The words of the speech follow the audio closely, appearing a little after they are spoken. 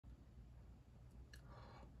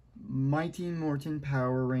Mighty Morphin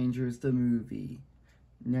Power Rangers the movie,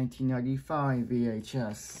 1995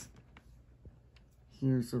 VHS.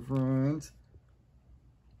 Here's the front,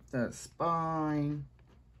 the spine,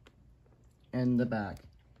 and the back.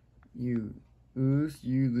 You ooze,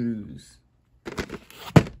 you lose.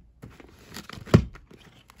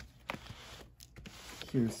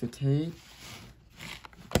 Here's the tape.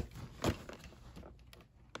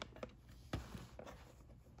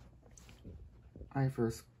 I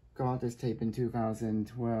first got this tape in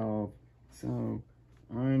 2012, so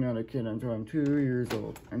I'm not a kid until I'm 2 years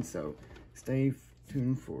old, and so stay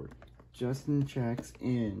tuned for Justin Checks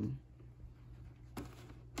In.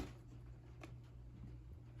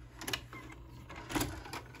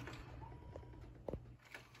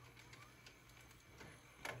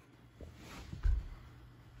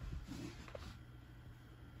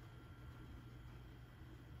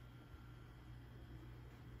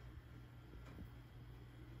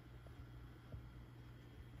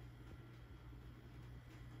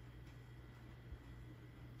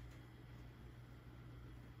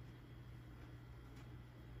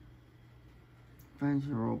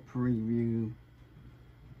 Visual preview.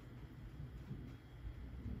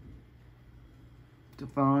 The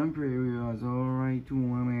following preview is all right to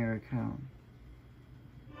America.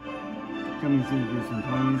 Coming soon to some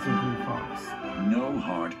 20th Century Fox. No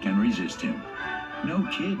heart can resist him. No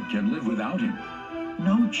kid can live without him.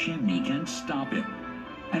 No chimney can stop him.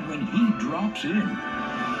 And when he drops in,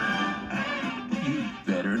 you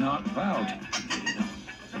better not pout.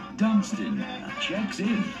 Dunstan checks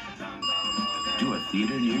in. To a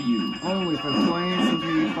theater near you. Only for 20th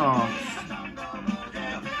Century Fox.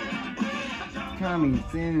 Coming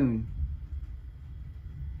soon.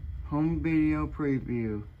 Home video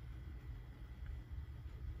preview.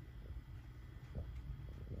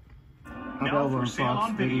 Now for sale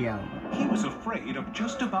on video. He was afraid of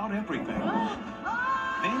just about everything.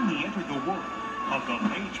 Then he entered the world of the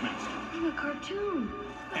Page Master. In a cartoon.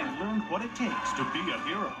 And learned what it takes to be a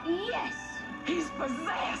hero. Yes. He's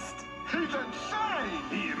possessed. He's insane!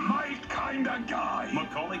 He's my kind of guy!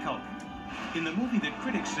 Macaulay Culkin. In the movie that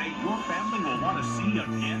critics say your family will want to see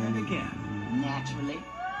again and again. Naturally.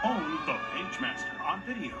 Own The Page Master on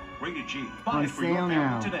video. Rated G. Buy On it for your sale family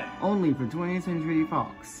now. today. Only for 20th Century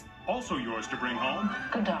Fox. Also yours to bring home.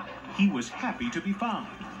 Good dog. He was happy to be found.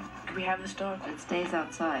 Do we have this dog? It stays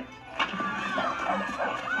outside.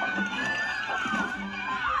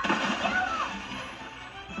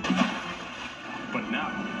 But now,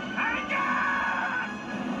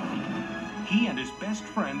 he and his best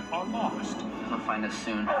friend are lost. He'll find us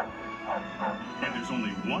soon. And there's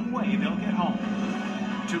only one way they'll get home.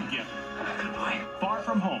 Together. Good boy. Far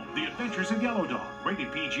From Home, The Adventures of Yellow Dog,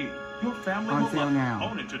 rated PG. Your family On will sale love it. now.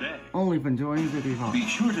 Own it today. Only for 20th Century Fox. Be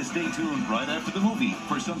sure to stay tuned right after the movie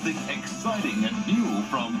for something exciting and new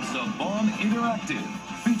from Saban Interactive.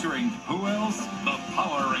 Featuring who else? The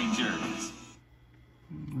Power Rangers.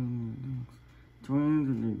 20th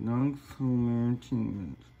Century Fox Home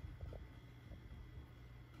Entertainment.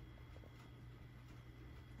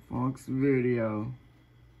 Fox Video.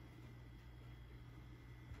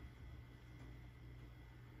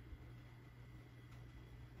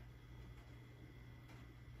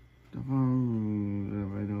 The phone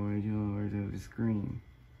by the way to the screen.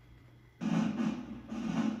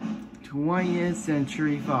 20th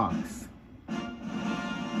Century Fox.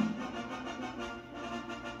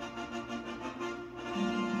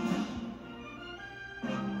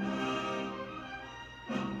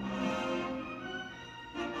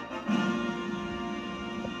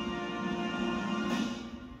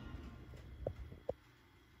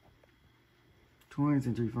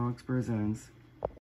 Century Fox presents